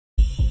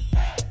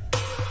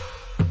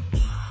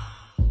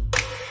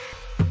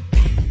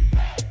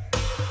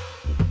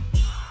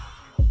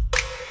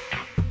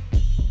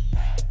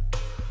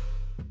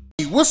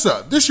What's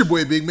up? This your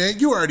boy Big Man.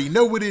 You already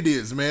know what it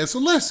is, man. So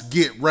let's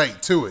get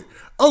right to it.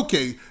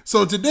 Okay,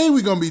 so today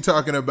we're going to be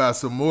talking about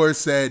some more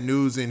sad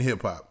news in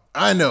hip hop.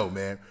 I know,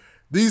 man.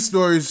 These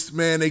stories,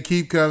 man, they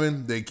keep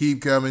coming. They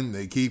keep coming.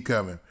 They keep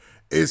coming.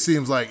 It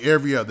seems like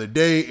every other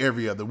day,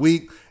 every other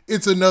week,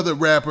 it's another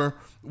rapper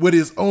with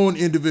his own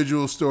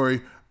individual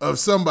story of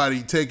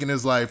somebody taking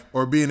his life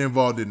or being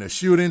involved in a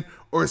shooting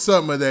or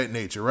something of that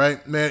nature,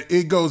 right? Man,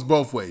 it goes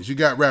both ways. You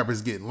got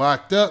rappers getting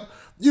locked up.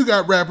 You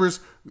got rappers,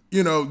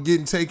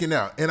 getting taken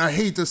out. And I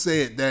hate to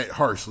say it that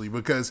harshly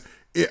because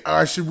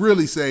I should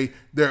really say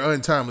their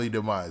untimely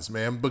demise,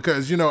 man.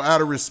 Because,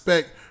 out of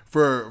respect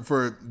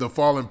for the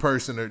fallen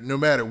person, or no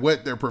matter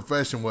what their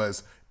profession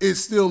was, it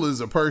still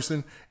is a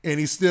person, and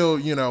he's still,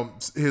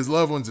 his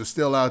loved ones are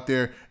still out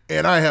there.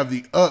 And I have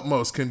the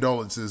utmost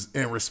condolences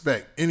and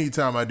respect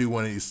anytime I do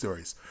one of these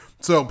stories.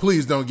 So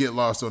please don't get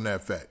lost on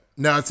that fact.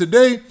 Now,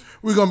 today,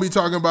 we're going to be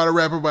talking about a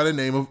rapper by the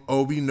name of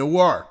Obe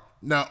Noir.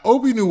 Now,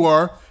 Obe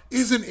Noir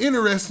is an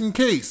interesting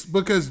case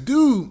because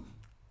dude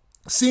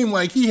seemed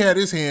like he had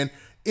his hand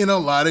in a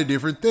lot of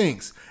different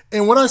things.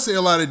 And when I say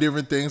a lot of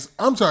different things,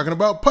 I'm talking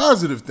about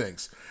positive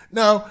things.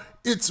 Now,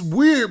 it's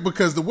weird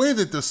because the way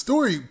that the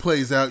story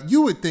plays out,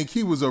 you would think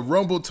he was a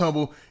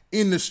rumble-tumble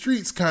in the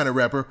streets kind of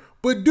rapper,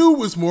 but dude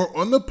was more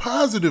on the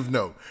positive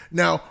note.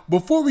 Now,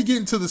 before we get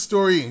into the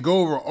story and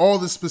go over all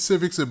the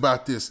specifics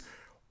about this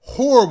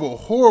horrible,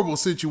 horrible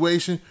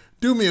situation,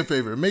 do me a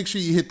favor. Make sure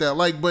you hit that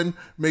like button.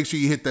 Make sure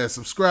you hit that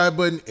subscribe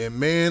button. And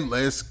man,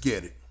 let's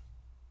get it.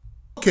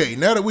 Okay,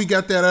 now that we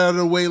got that out of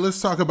the way,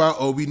 let's talk about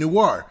Obe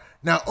Noir.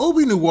 Now,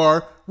 Obe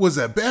Noir was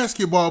a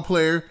basketball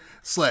player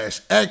 /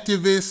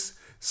 activist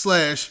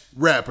 /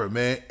 rapper,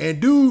 man. And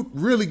dude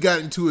really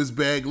got into his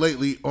bag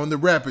lately on the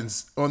rapping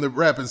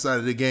side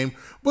of the game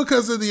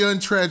because of the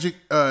untragic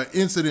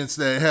incidents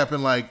that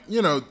happened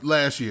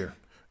last year.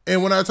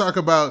 And when I talk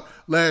about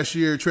last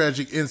year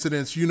tragic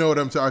incidents, you know what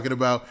I'm talking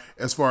about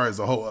as far as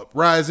the whole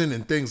uprising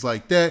and things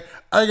like that.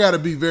 I got to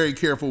be very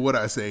careful what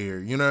I say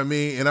here, you know what I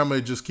mean? And I'm going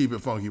to just keep it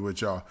funky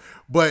with y'all.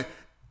 But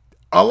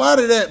a lot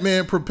of that,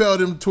 man,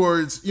 propelled him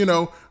towards,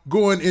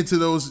 going into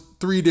those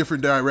two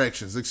different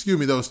directions.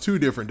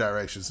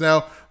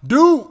 Now,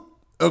 dude,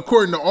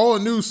 according to all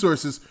news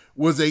sources,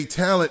 was a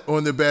talent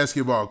on the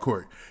basketball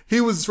court. He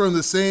was from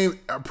the same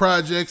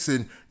projects,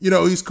 and,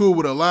 he's cool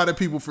with a lot of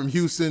people from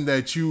Houston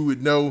that you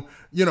would know,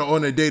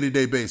 on a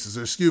day-to-day basis,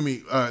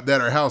 that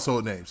are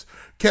household names.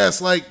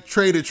 Cats like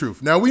Trae the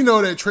Truth. Now, we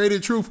know that Trae the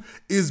Truth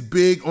is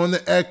big on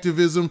the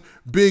activism,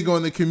 big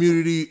on the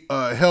community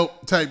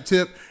help type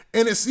tip,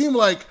 and it seemed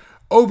like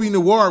Obe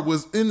Noir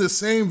was in the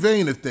same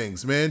vein of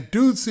things, man.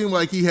 Dude seemed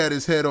like he had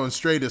his head on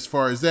straight as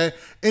far as that,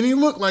 and he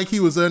looked like he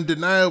was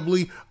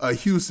undeniably a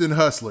Houston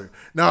hustler.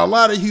 Now, a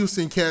lot of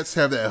Houston cats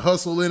have that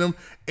hustle in them,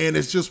 and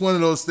it's just one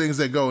of those things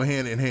that go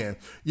hand in hand.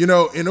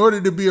 In order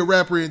to be a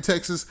rapper in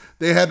Texas,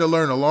 they had to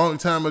learn a long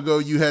time ago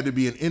you had to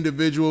be an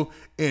individual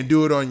and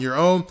do it on your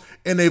own,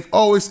 and they've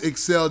always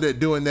excelled at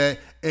doing that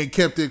and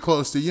kept it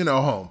close to,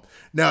 home.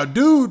 Now,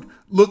 dude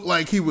looked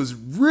like he was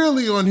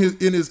really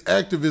in his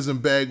activism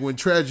bag when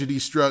tragedy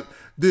struck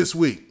this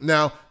week.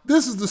 Now,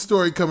 this is the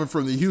story coming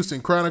from the Houston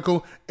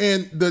Chronicle,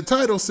 and the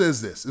title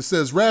says this. It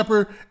says,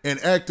 rapper and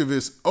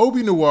activist Obe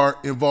Noir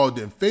involved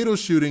in fatal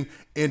shooting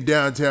in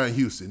downtown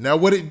Houston. Now,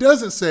 what it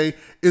doesn't say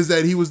is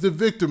that he was the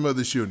victim of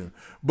the shooting,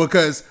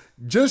 because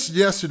just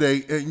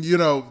yesterday, and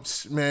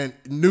man,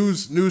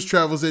 news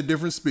travels at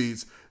different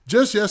speeds.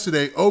 Just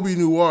yesterday, Obe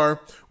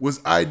Noir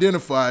was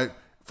identified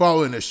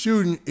following a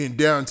shooting in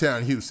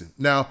downtown Houston.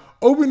 Now,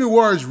 Obe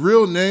Noir's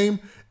real name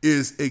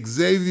is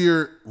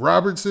Xavier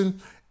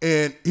Robertson,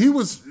 and he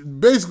was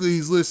basically,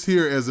 he's listed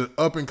here as an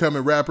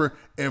up-and-coming rapper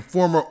and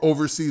former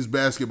overseas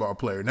basketball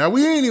player. Now,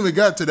 we ain't even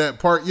got to that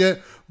part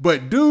yet,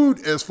 but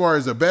dude, as far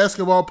as a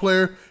basketball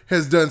player,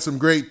 has done some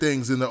great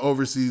things in the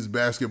overseas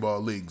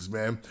basketball leagues,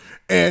 man.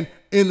 And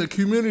in the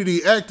community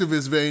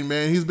activist vein,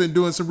 man, he's been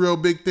doing some real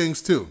big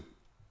things too.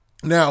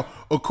 Now,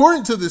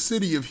 according to the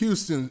city of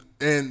Houston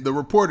and the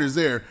reporters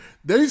there,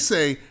 they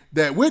say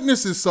that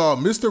witnesses saw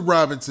Mr.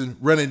 Robinson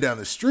running down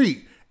the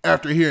street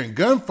after hearing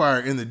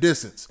gunfire in the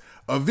distance.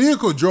 A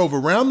vehicle drove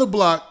around the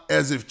block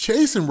as if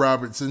chasing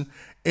Robinson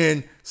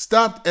and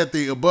stopped at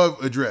the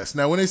above address.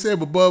 Now, when they say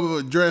above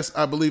address,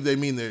 I believe they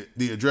mean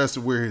the address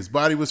of where his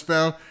body was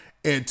found.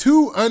 And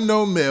two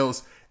unknown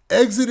males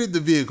exited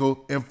the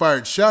vehicle and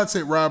fired shots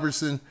at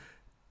Robertson,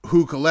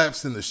 who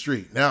collapsed in the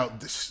street. Now,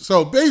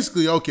 so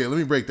basically, okay, let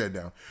me break that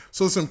down.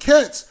 So some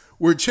cats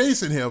were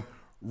chasing him,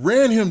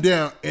 ran him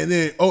down, and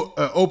then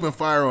opened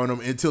fire on him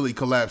until he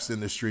collapsed in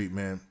the street,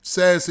 man.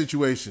 Sad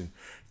situation.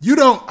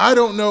 I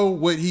don't know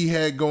what he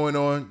had going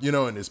on,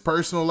 in his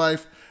personal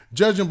life.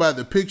 Judging by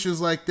the pictures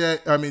like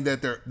that, I mean,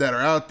 that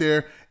are out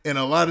there, and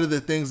a lot of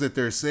the things that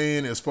they're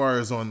saying as far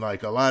as on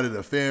a lot of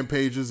the fan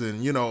pages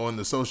and, on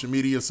the social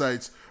media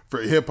sites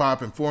for hip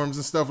hop and forums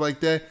and stuff like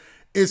that,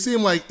 it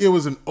seemed like it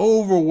was an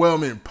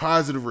overwhelming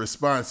positive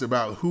response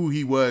about who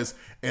he was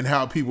and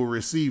how people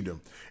received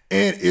him.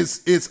 And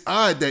it's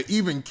odd that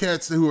even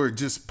cats who are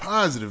just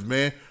positive,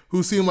 man,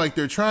 who seem like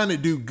they're trying to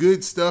do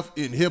good stuff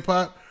in hip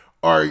hop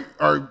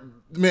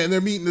man,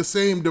 they're meeting the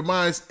same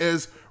demise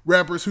as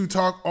rappers who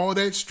talk all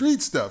that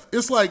street stuff.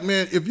 It's like,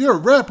 man, if you're a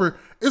rapper,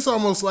 it's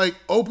almost like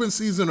open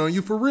season on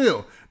you for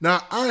real.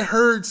 Now, I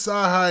heard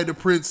Sci-Hi the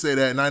Prince say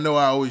that, and I know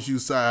I always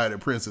use Sci-Hi the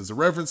Prince as a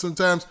reference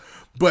sometimes,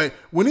 but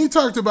when he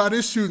talked about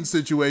his shooting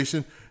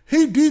situation,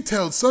 he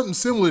detailed something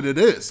similar to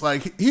this.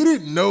 Like, he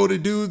didn't know the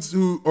dudes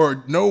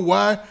or know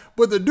why,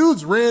 but the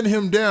dudes ran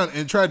him down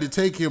and tried to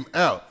take him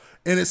out.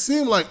 And it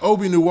seemed like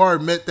Obe Noir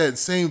met that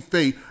same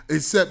fate,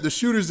 except the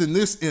shooters in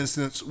this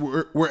instance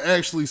were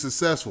actually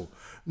successful.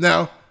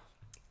 Now,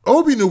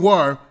 Obe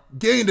Noir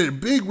gained a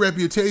big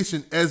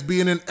reputation as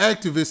being an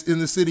activist in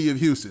the city of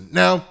Houston.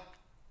 Now,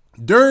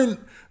 during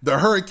the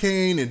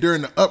hurricane and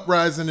during the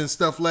uprising and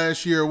stuff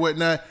last year or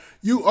whatnot,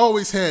 you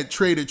always had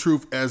Trae the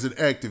Truth as an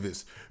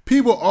activist.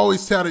 People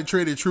always touted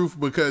Trae the Truth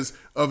because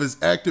of his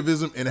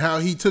activism and how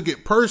he took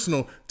it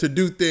personal to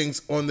do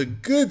things on the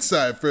good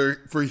side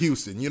for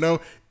Houston. You know,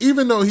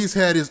 even though he's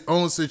had his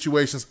own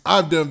situations,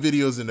 I've done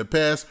videos in the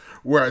past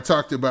where I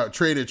talked about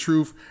Trae the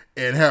Truth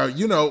and how,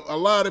 you know, a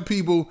lot of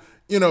people,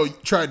 you know,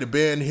 tried to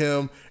ban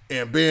him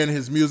and ban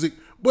his music.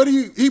 But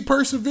he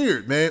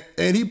persevered, man,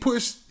 and he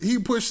pushed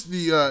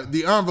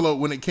the envelope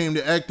when it came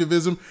to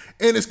activism,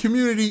 and his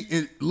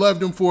community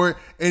loved him for it,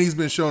 and he's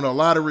been shown a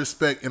lot of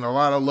respect and a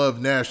lot of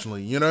love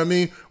nationally. You know what I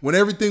mean? When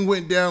everything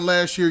went down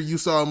last year, you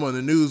saw him on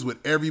the news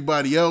with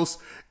everybody else,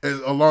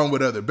 along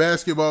with other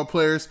basketball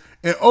players,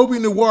 and Obe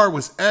Noir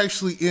was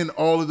actually in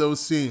all of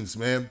those scenes,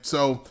 man.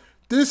 So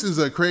this is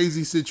a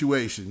crazy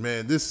situation,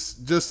 man. This,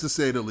 just to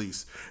say the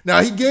least. Now,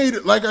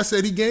 like I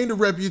said, he gained a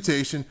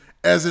reputation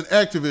as an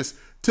activist,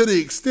 to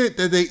the extent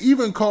that they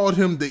even called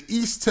him the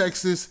East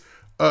Texas,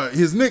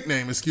 his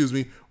nickname,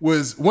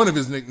 one of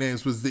his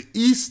nicknames was the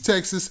East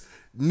Texas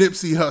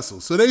Nipsey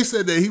Hussle. So they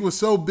said that he was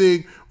so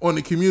big on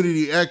the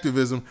community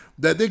activism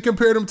that they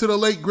compared him to the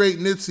late, great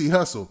Nipsey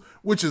Hussle,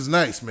 which is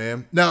nice,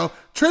 man. Now,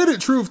 Trae the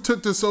Truth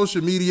took to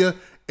social media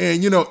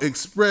and, you know,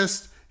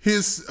 expressed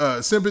his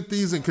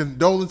sympathies and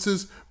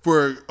condolences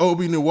for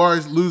Obe Noir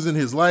losing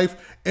his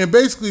life and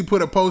basically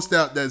put a post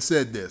out that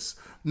said this.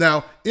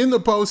 Now, in the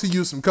post, he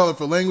used some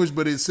colorful language,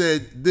 but it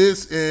said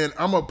this, and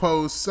I'm going to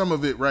post some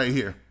of it right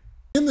here.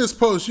 In this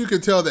post, you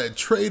can tell that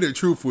Trae the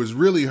Truth was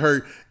really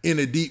hurt in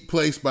a deep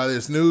place by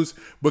this news,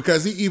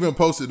 because he even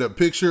posted a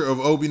picture of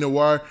Obe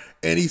Noir,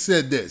 and he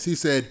said this. He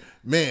said,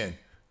 "Man,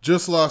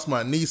 just lost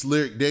my niece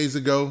Lyric days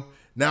ago.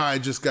 Now I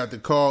just got the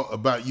call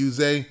about you,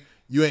 Zay.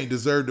 You ain't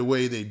deserved the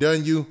way they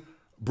done you.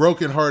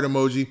 Broken heart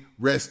emoji.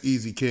 Rest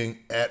easy, King,"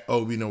 at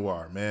Obe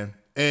Noir, man.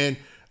 And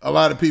a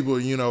lot of people,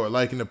 you know, are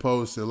liking the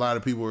post. A lot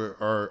of people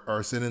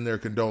are sending their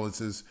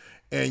condolences.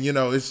 And, you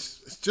know,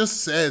 it's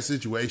just a sad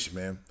situation,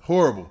 man.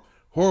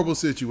 Horrible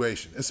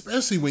situation,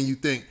 especially when you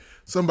think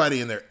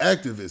somebody in their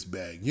activist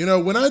bag. You know,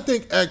 when I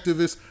think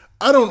activists,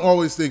 I don't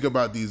always think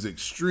about these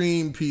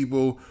extreme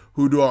people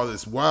who do all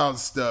this wild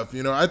stuff.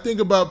 You know, I think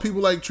about people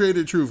like Trae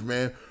the Truth,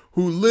 man,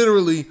 who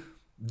literally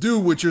do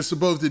what you're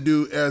supposed to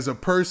do as a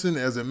person,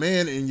 as a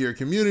man in your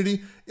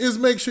community, is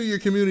make sure your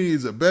community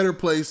is a better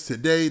place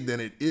today than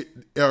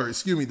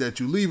that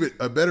you leave it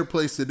a better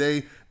place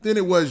today than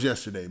it was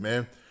yesterday,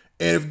 man.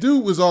 And if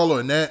dude was all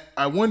on that,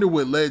 I wonder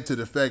what led to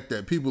the fact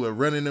that people are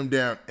running them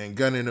down and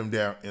gunning them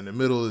down in the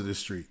middle of the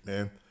street,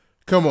 man.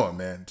 Come on,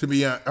 man. To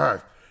be honest, all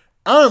right.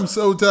 I'm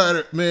so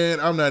tired,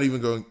 man. I'm not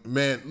even going,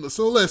 man.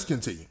 So let's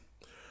continue.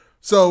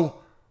 So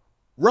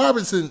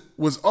Robinson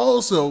was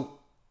also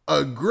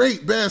a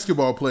great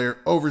basketball player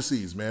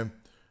overseas, man.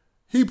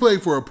 He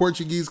played for a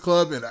Portuguese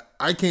club, and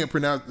I can't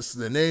pronounce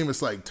the name.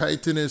 It's like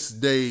Titanes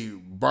de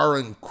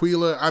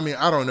Barranquilla. I mean,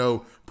 I don't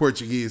know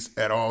Portuguese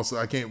at all, so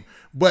I can't.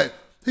 But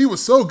he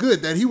was so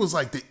good that he was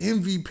like the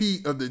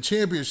MVP of the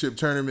championship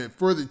tournament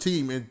for the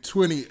team in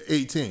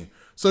 2018.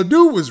 So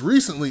dude was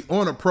recently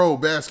on a pro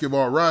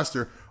basketball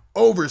roster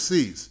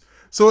overseas.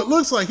 So it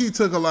looks like he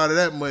took a lot of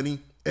that money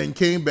and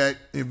came back,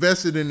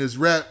 invested in his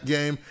rap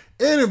game,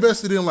 and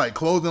invested in like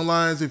clothing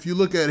lines. If you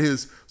look at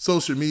his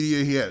social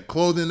media, he had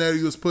clothing that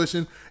he was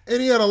pushing,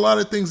 and he had a lot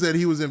of things that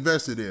he was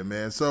invested in,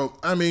 man. So,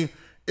 I mean,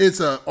 it's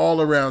an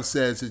all-around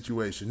sad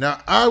situation.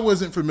 Now, I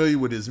wasn't familiar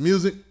with his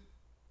music,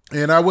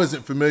 and I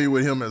wasn't familiar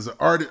with him as an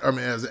artist,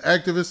 as an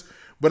activist,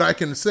 but I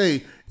can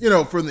say, you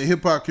know, from the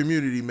hip-hop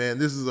community, man,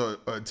 this is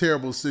a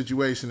terrible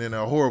situation and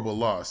a horrible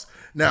loss.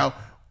 Now,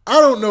 I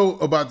don't know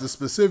about the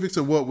specifics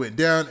of what went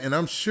down, and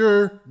I'm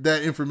sure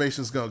that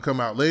information is going to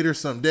come out later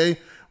someday.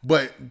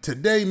 But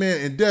today,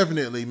 man, and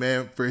definitely,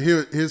 man, for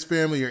his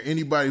family or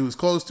anybody who's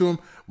close to him,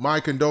 my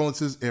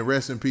condolences and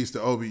rest in peace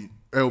to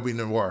Obe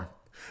Noir.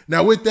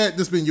 Now, with that,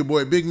 this has been your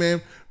boy Big Man.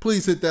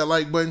 Please hit that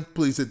like button.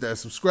 Please hit that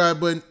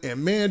subscribe button.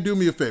 And, man, do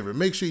me a favor.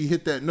 Make sure you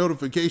hit that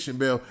notification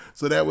bell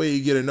so that way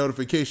you get a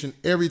notification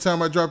every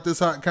time I drop this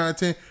hot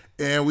content.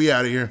 And we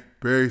out of here.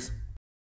 Peace.